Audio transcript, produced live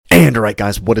And alright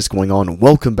guys, what is going on?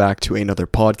 Welcome back to another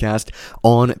podcast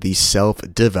on the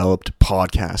Self-Developed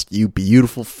Podcast. You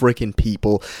beautiful freaking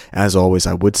people. As always,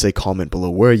 I would say comment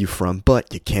below where are you from,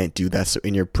 but you can't do that. So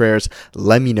in your prayers,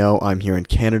 let me know. I'm here in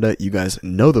Canada. You guys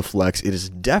know the flex. It is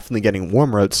definitely getting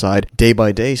warmer outside day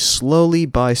by day, slowly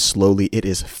by slowly. It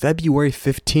is February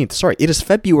 15th. Sorry, it is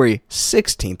February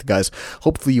 16th, guys.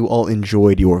 Hopefully you all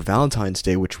enjoyed your Valentine's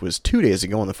Day, which was 2 days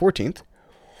ago on the 14th.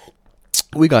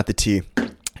 We got the tea.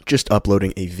 Just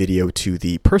uploading a video to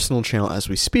the personal channel as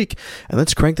we speak, and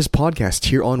let's crank this podcast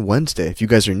here on Wednesday. If you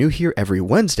guys are new here, every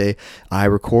Wednesday I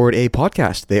record a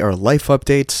podcast. They are life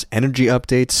updates, energy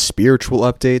updates, spiritual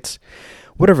updates,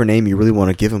 whatever name you really want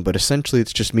to give them, but essentially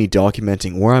it's just me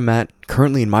documenting where I'm at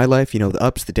currently in my life, the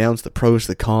ups, the downs, the pros,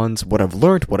 the cons, what I've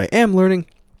learned, what I am learning,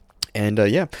 and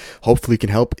hopefully can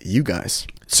help you guys.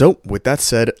 So, with that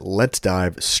said, let's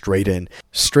dive straight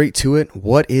to it.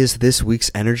 What is this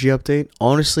week's energy update?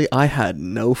 Honestly, I had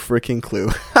no freaking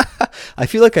clue. I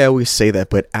feel like I always say that,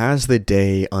 but as the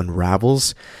day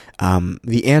unravels,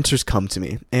 the answers come to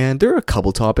me. And there are a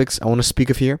couple topics I want to speak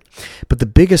of here, but the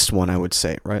biggest one I would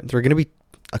say, right, there are going to be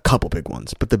a couple big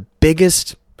ones, but the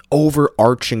biggest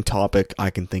overarching topic I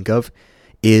can think of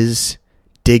is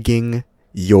digging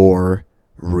your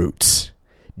roots.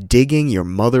 Digging your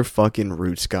motherfucking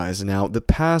roots, guys. Now, the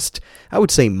past, I would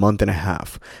say month and a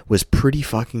half was pretty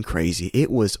fucking crazy.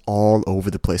 It was all over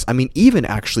the place. I mean, even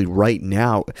actually right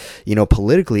now,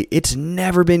 politically, it's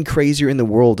never been crazier in the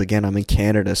world. Again, I'm in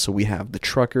Canada, so we have the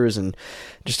truckers and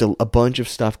just a bunch of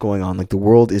stuff going on. Like, the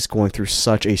world is going through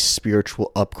such a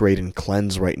spiritual upgrade and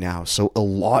cleanse right now. So a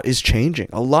lot is changing.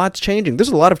 A lot's changing. There's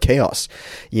a lot of chaos,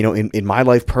 in my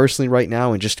life personally right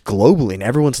now and just globally in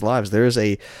everyone's lives. There's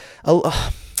a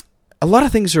lot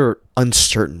of things are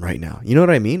uncertain right now. You know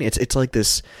what I mean? It's like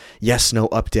this yes, no,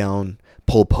 up, down,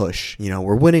 pull, push.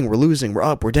 We're winning, we're losing, we're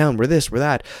up, we're down, we're this, we're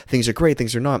that. Things are great,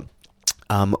 things are not.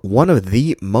 One of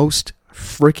the most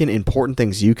freaking important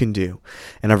things you can do,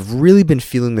 and I've really been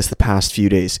feeling this the past few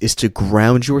days, is to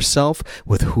ground yourself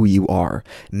with who you are.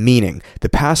 Meaning, the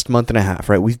past month and a half,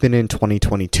 right? We've been in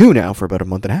 2022 now for about a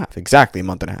month and a half. Exactly a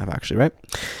month and a half, actually, right?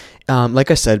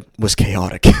 Like I said, was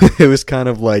chaotic. It was kind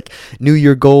of like New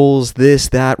Year goals, this,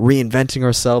 that, reinventing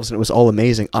ourselves, and it was all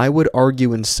amazing. I would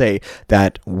argue and say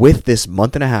that with this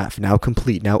month and a half, now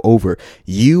complete, now over,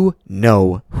 you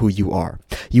know who you are.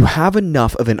 You have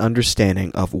enough of an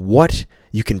understanding of what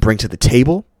you can bring to the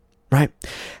table, right?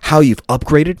 How you've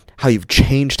upgraded, how you've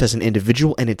changed as an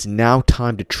individual, and it's now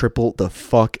time to triple the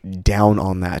fuck down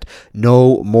on that.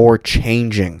 No more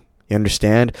changing. You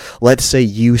understand? Let's say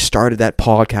you started that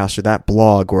podcast or that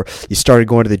blog, or you started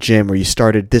going to the gym, or you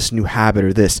started this new habit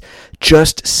or this.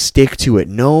 Just stick to it.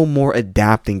 No more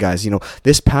adapting, guys.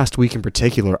 This past week in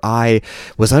particular, I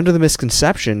was under the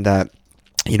misconception that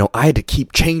I had to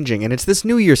keep changing, and it's this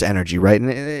New Year's energy, right? And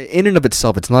in and of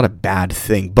itself, it's not a bad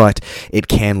thing, but it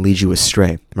can lead you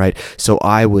astray, right? So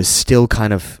I was still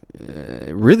kind of,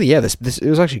 this it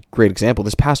was actually a great example.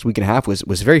 This past week and a half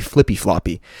was very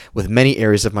flippy-floppy with many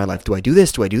areas of my life. Do I do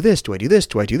this? Do I do this? Do I do this?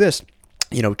 Do I do this?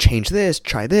 Change this,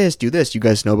 try this, do this. You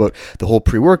guys know about the whole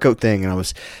pre-workout thing, and I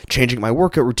was changing my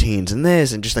workout routines and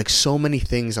this, and just like so many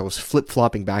things, I was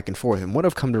flip-flopping back and forth. And what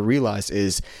I've come to realize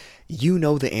is,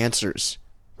 the answers,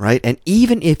 right? And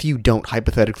even if you don't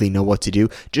hypothetically know what to do,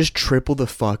 just triple the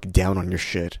fuck down on your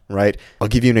shit, right? I'll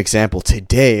give you an example.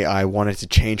 Today, I wanted to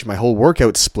change my whole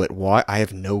workout split. Why? I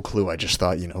have no clue. I just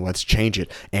thought, let's change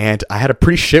it. And I had a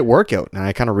pretty shit workout. And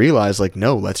I kind of realized,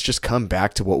 no, let's just come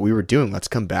back to what we were doing. Let's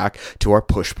come back to our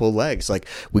push-pull legs.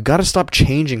 We got to stop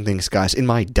changing things, guys. In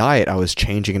my diet, I was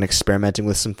changing and experimenting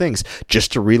with some things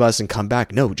just to realize and come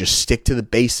back. No, just stick to the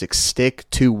basics. Stick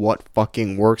to what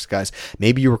fucking works, guys.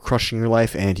 Maybe you were crushing your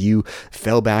life and you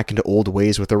fell back into old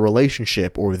ways with a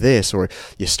relationship or this, or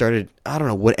you started, I don't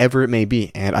know, whatever it may be.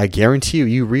 And I guarantee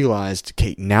you realized,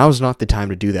 okay, now's not the time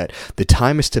to do that. The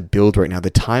time is to build right now. The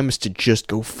time is to just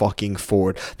go fucking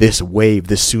forward. This wave,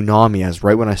 this tsunami, as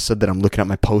right when I said that, I'm looking at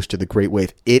my poster, the Great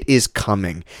Wave. It is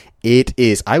coming. It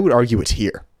is. I would argue it's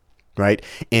here, right?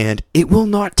 And it will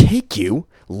not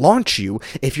launch you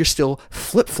if you're still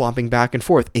flip-flopping back and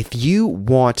forth. If you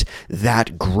want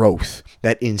that growth,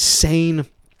 that insane,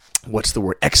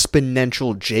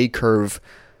 exponential J-curve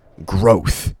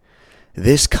growth,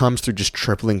 This comes through just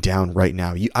tripling down right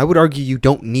now. I would argue you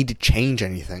don't need to change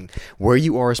anything. Where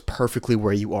you are is perfectly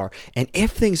where you are. And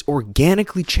if things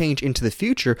organically change into the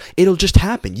future, it'll just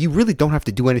happen. You really don't have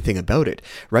to do anything about it.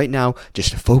 Right now,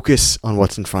 just focus on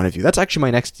what's in front of you. That's actually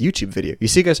my next YouTube video. You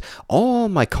see, guys, all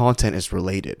my content is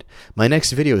related. My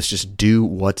next video is just do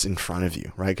what's in front of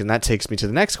you, right? And that takes me to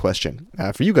the next question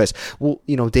for you guys. Well,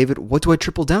 David, what do I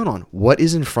triple down on? What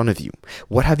is in front of you?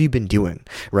 What have you been doing,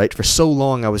 right? For so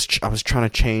long, I was trying to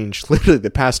change, literally the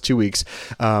past 2 weeks,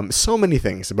 so many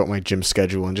things about my gym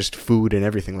schedule and just food and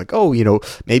everything. Like,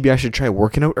 maybe I should try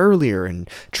working out earlier and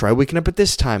try waking up at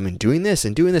this time and doing this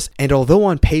and doing this. And although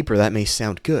on paper that may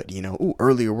sound good,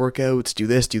 earlier workouts, do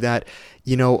this, do that.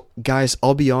 Guys,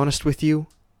 I'll be honest with you.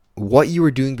 What you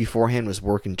were doing beforehand was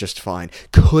working just fine.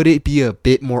 Could it be a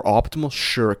bit more optimal?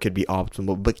 Sure, it could be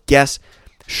optimal. But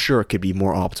sure, it could be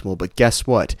more optimal, but guess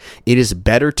what? It is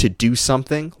better to do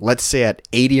something, let's say at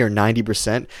 80 or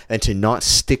 90%, than to not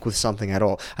stick with something at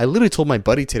all. I literally told my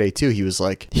buddy today too, he was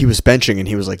benching and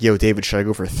he was like, yo, David, should I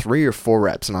go for 3 or 4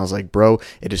 reps? And I was like, bro,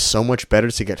 it is so much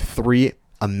better to get 3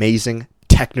 amazing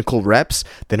technical reps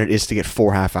than it is to get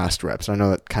 4 half-assed reps. I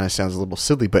know that kind of sounds a little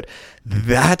silly, but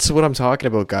that's what I'm talking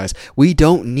about, guys. We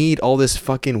don't need all this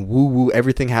fucking woo-woo,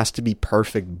 everything has to be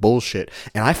perfect bullshit.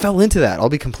 And I fell into that. I'll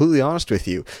be completely honest with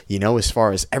you. As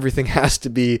far as everything has to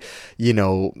be,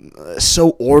 so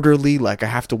orderly, like I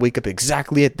have to wake up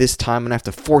exactly at this time and I have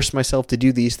to force myself to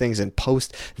do these things and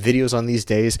post videos on these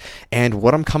days. And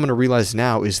what I'm coming to realize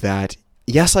now is that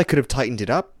yes, I could have tightened it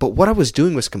up, but what I was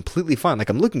doing was completely fine. Like,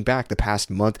 I'm looking back the past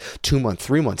month, 2 months,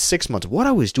 3 months, 6 months, what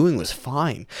I was doing was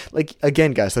fine. Like,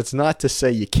 again, guys, that's not to say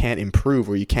you can't improve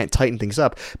or you can't tighten things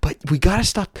up, but we gotta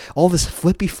stop all this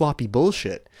flippy-floppy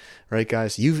bullshit, right,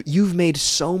 guys? You've made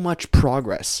so much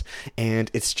progress,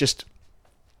 and it's just...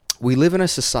 We live in a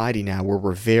society now where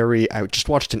I just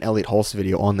watched an Elliot Hulse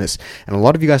video on this, and a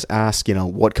lot of you guys ask,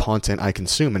 what content I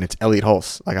consume, and it's Elliot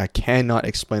Hulse. Like, I cannot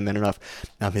explain that enough.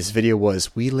 His video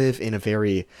was, we live in a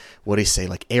very,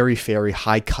 like airy-fairy,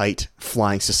 high kite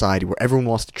flying society where everyone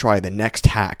wants to try the next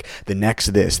hack, the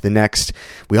next this, the next,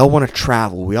 we all want to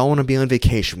travel, we all want to be on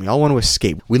vacation, we all want to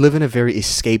escape. We live in a very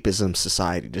escapism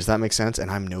society. Does that make sense? And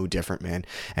I'm no different, man.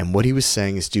 And what he was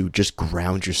saying is, dude, just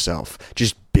ground yourself.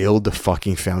 Just build the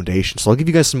fucking foundation. So I'll give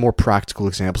you guys some more practical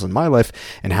examples in my life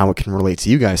and how it can relate to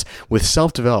you guys. With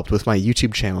self-developed, with my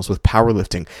YouTube channels, with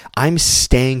powerlifting, I'm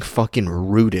staying fucking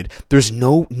rooted. There's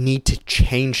no need to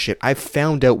change shit. I've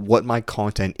found out what my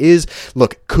content is.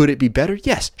 Look, could it be better?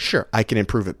 Yes, sure, I can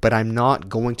improve it, but I'm not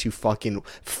going to fucking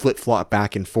flip-flop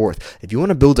back and forth. If you want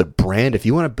to build a brand, if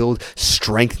you want to build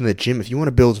strength in the gym, if you want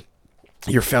to build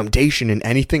your foundation in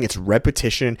anything, it's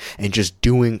repetition and just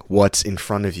doing what's in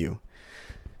front of you.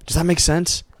 Does that make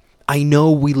sense? I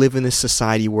know we live in this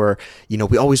society where,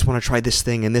 we always want to try this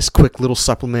thing and this quick little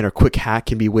supplement or quick hack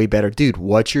can be way better. Dude,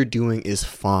 what you're doing is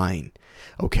fine.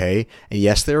 Okay? And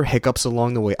yes, there are hiccups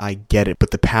along the way. I get it, but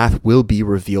the path will be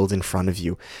revealed in front of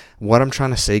you. What I'm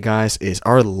trying to say, guys, is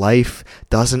our life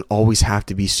doesn't always have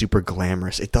to be super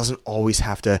glamorous. It doesn't always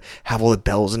have to have all the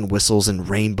bells and whistles and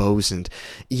rainbows and,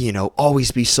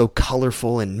 always be so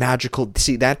colorful and magical.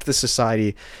 See, that's the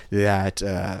society that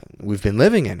we've been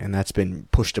living in, and that's been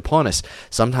pushed upon us.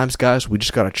 Sometimes, guys, we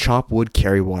just got to chop wood,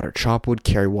 carry water. Chop wood,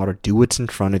 carry water. Do what's in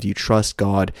front of you. Trust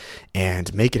God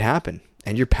and make it happen.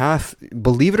 And your path,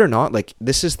 believe it or not, like,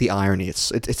 this is the irony.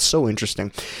 It's so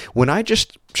interesting. When I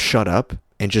just shut up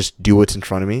and just do what's in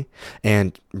front of me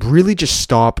and really just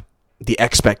stop the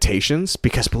expectations,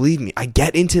 because believe me, I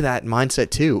get into that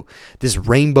mindset too. This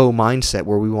rainbow mindset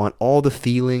where we want all the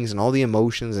feelings and all the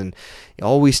emotions and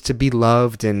always to be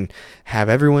loved and have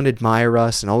everyone admire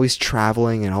us and always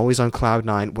traveling and always on cloud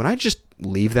 9. When I just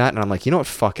leave that and I'm like, you know what,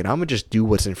 fuck it, I'm going to just do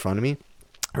what's in front of me,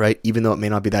 right? Even though it may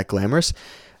not be that glamorous.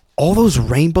 All those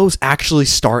rainbows actually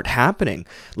start happening.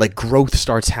 Like, growth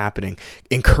starts happening,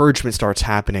 encouragement starts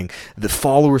happening, the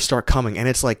followers start coming, and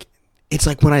it's like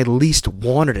when I least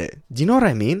wanted it. Do you know what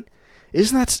I mean?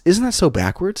 Isn't that so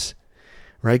backwards?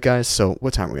 Right, guys? So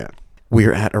what time are we at?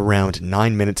 We're at around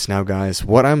 9 minutes now, guys.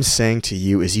 What I'm saying to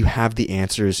you is you have the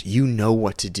answers. You know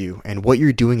what to do. And what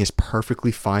you're doing is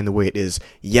perfectly fine the way it is.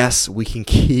 Yes, we can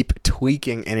keep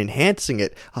tweaking and enhancing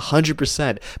it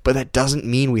 100%, but that doesn't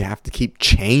mean we have to keep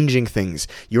changing things.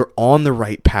 You're on the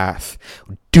right path.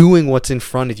 doing what's in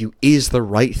front of you is the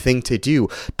right thing to do.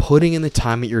 Putting in the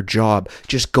time at your job,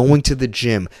 just going to the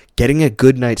gym, getting a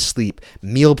good night's sleep,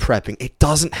 meal prepping. It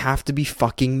doesn't have to be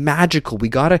fucking magical. We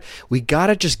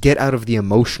gotta just get out of the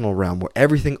emotional realm where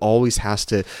everything always has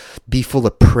to be full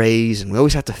of praise and we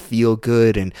always have to feel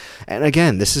good. And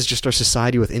again, this is just our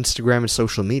society with Instagram and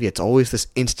social media. It's always this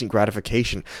instant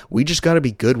gratification. We just gotta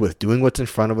be good with doing what's in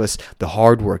front of us, the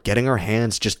hard work, getting our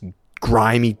hands just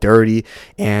grimy, dirty,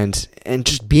 and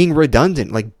just being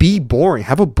redundant. Like, be boring.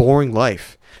 Have a boring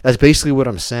life. That's basically what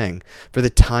I'm saying for the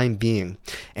time being.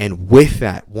 And with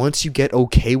that, once you get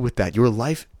okay with that, your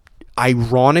life,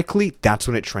 ironically, that's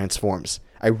when it transforms.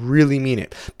 I really mean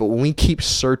it. But when we keep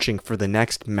searching for the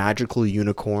next magical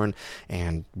unicorn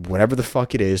and whatever the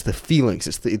fuck it is, the feelings,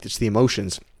 it's the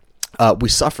emotions, we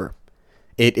suffer.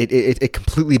 It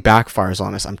completely backfires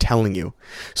on us, I'm telling you.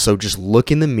 So just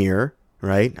look in the mirror.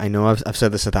 Right? I know I've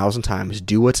said this 1,000 times.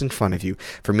 Do what's in front of you.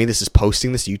 For me, this is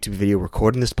posting this YouTube video,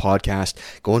 recording this podcast,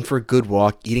 going for a good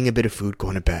walk, eating a bit of food,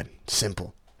 going to bed.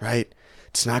 Simple, right?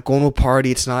 It's not going to a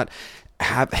party. It's not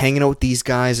hanging out with these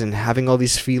guys and having all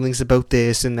these feelings about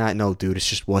this and that. No, dude, it's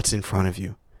just what's in front of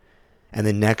you. And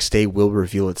the next day will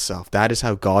reveal itself. That is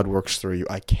how God works through you.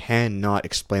 I cannot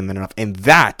explain that enough. And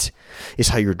that is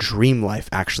how your dream life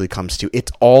actually comes to.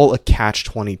 It's all a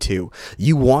catch-22.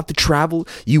 You want the travel,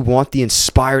 you want the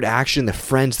inspired action, the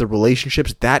friends, the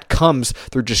relationships. That comes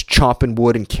through just chopping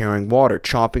wood and carrying water.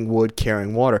 Chopping wood,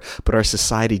 carrying water. But our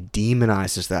society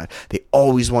demonizes that. They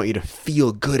always want you to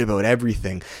feel good about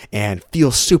everything and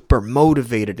feel super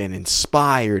motivated and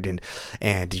inspired,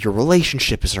 and your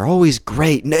relationships are always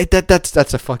great.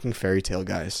 That's a fucking fairy tale,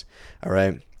 guys. All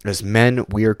right. As men,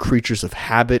 we are creatures of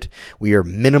habit. We are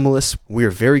minimalists. We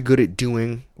are very good at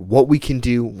doing what we can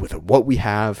do with what we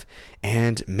have,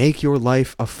 and make your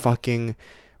life a fucking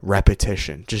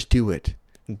repetition. Just do it.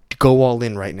 Go all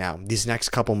in right now. These next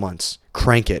couple months,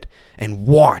 crank it and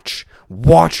watch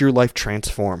your life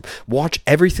transform. Watch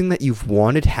everything that you've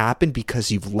wanted happen because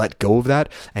you've let go of that,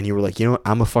 and you were like, you know what,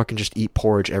 I'm gonna fucking just eat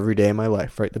porridge every day of my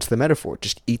life, right? That's the metaphor.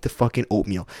 Just eat the fucking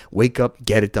oatmeal. Wake up,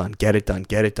 get it done, get it done,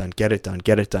 get it done, get it done,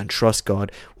 get it done. Trust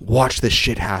God. Watch this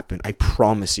shit happen. I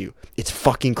promise you. It's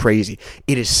fucking crazy.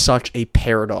 It is such a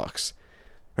paradox,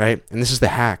 right? And this is the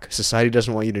hack society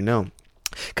doesn't want you to know.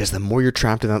 Because the more you're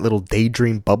trapped in that little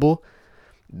daydream bubble,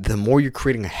 the more you're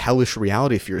creating a hellish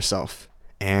reality for yourself.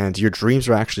 And your dreams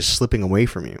are actually slipping away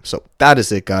from you. So that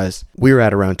is it, guys. We're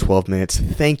at around 12 minutes.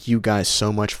 Thank you guys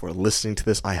so much for listening to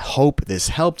this. I hope this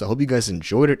helped. I hope you guys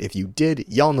enjoyed it. If you did,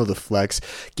 y'all know the flex.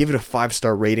 Give it a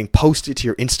 5-star rating. Post it to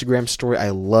your Instagram story.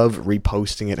 I love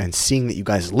reposting it and seeing that you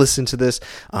guys listen to this.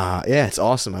 Yeah, it's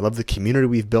awesome. I love the community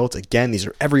we've built. Again, these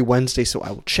are every Wednesday, so I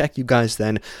will check you guys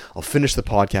then. I'll finish the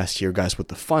podcast here, guys, with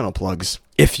the final plugs.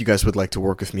 If you guys would like to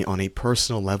work with me on a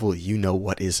personal level, you know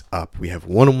what is up. We have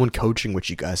one-on-one coaching, which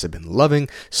you guys have been loving.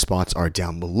 Spots are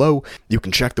down below. You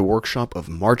can check the workshop of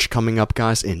March coming up,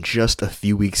 guys, in just a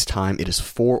few weeks' time. It is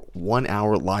 4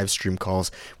 one-hour live stream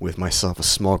calls with myself, a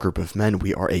small group of men.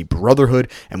 We are a brotherhood,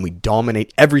 and we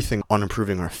dominate everything on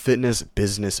improving our fitness,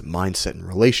 business, mindset, and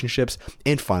relationships.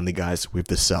 And finally, guys, we have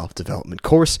the self-development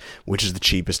course, which is the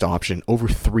cheapest option, over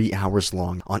 3 hours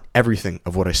long on everything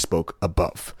of what I spoke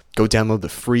above. Go download the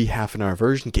free half-an-hour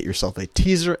version, get yourself a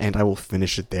teaser, and I will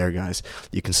finish it there, guys.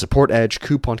 You can support Edge,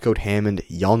 coupon code Hammond,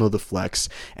 y'all know the flex,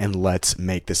 and let's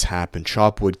make this happen.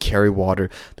 Chop wood, carry water.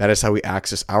 That is how we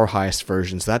access our highest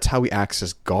versions. That's how we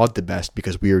access God the best,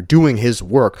 because we are doing His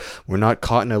work. We're not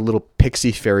caught in a little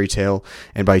pixie fairy tale,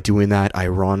 and by doing that,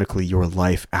 ironically, your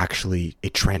life actually,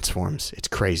 it transforms. It's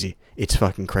crazy. It's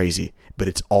fucking crazy, but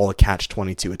it's all a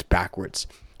catch-22. It's backwards.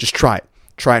 Just try it.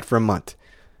 Try it for a month.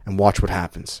 And watch what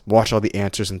happens. Watch all the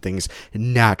answers and things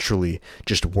naturally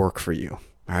just work for you.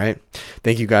 All right?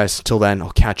 Thank you, guys. Until then,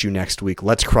 I'll catch you next week.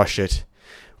 Let's crush it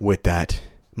with that.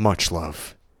 Much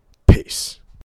love. Peace.